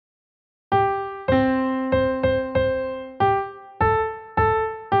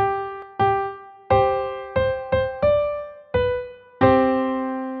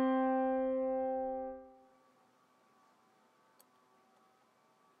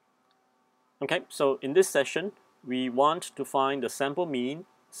Okay, so in this session, we want to find the sample mean,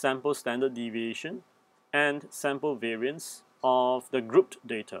 sample standard deviation, and sample variance of the grouped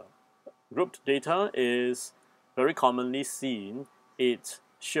data. Grouped data is very commonly seen. It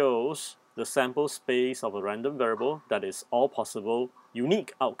shows the sample space of a random variable that is all possible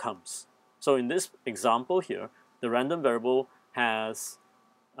unique outcomes. So in this example here, the random variable has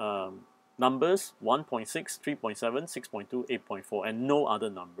numbers 1.6, 3.7, 6.2, 8.4, and no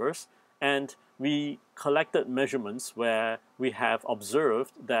other numbers. And we collected measurements where we have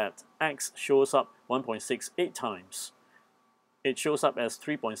observed that x shows up 1.68 times. It shows up as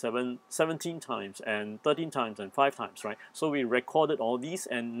 3.7 17 times and 13 times and 5 times, right? So we recorded all these,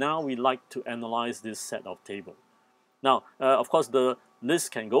 and now we like to analyze this set of table. Now, of course, the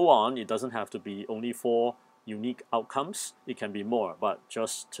list can go on. It doesn't have to be only 4 unique outcomes. It can be more, but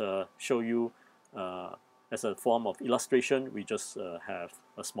just to show you as a form of illustration, we just have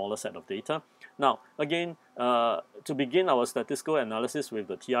a smaller set of data. Now, again, to begin our statistical analysis with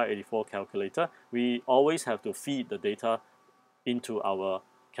the TI-84 calculator, we always have to feed the data into our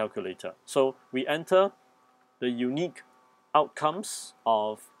calculator. So we enter the unique outcomes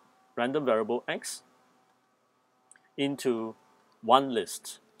of random variable x into one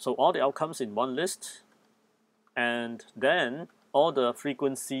list. So all the outcomes in one list, and then all the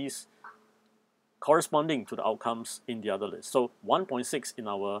frequencies corresponding to the outcomes in the other list. So 1.6 in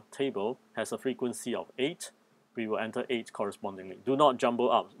our table has a frequency of 8. We will enter 8 correspondingly. Do not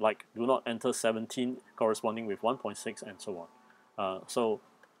jumble up, like do not enter 17 corresponding with 1.6 and so on. So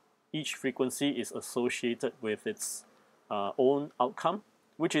each frequency is associated with its own outcome,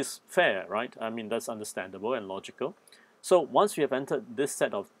 which is fair, right? I mean, that's understandable and logical. So once we have entered this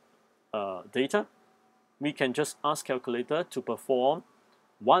set of data, we can just ask calculator to perform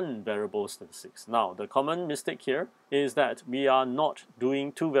one variable statistics. Now, the common mistake here is that we are not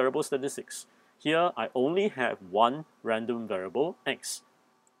doing 2 variable statistics. Here, I only have one random variable, x,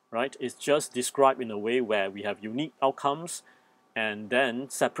 right? It's just described in a way where we have unique outcomes and then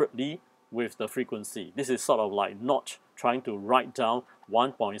separately with the frequency. This is sort of like not trying to write down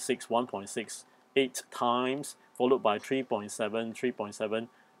 1.6, 1.6, 8 times, followed by 3.7, 3.7,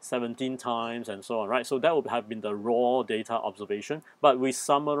 17 times, and so on, right? So that would have been the raw data observation, but we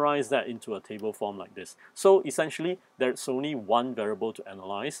summarize that into a table form like this. So essentially, there's only one variable to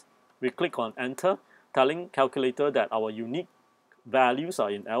analyze. We click on enter, telling calculator that our unique values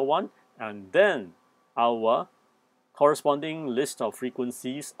are in L1, and then our corresponding list of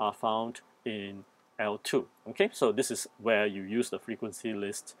frequencies are found in L2. Okay, so this is where you use the frequency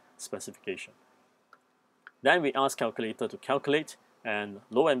list specification. Then we ask calculator to calculate, and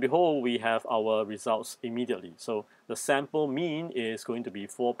lo and behold, we have our results immediately. So the sample mean is going to be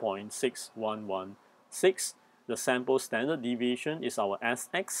 4.6116. The sample standard deviation is our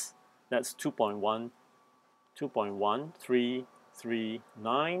Sx, that's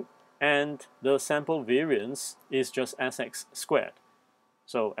 2.1339, and the sample variance is just Sx squared.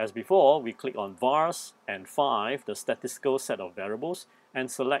 So as before, we click on vars and 5, the statistical set of variables,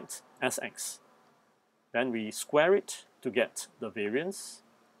 and select Sx. Then we square it to get the variance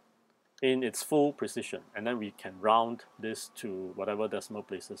in its full precision, and then we can round this to whatever decimal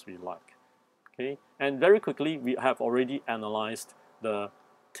places we like. Okay, and very quickly we have already analyzed the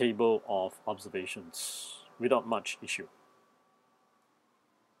table of observations without much issue.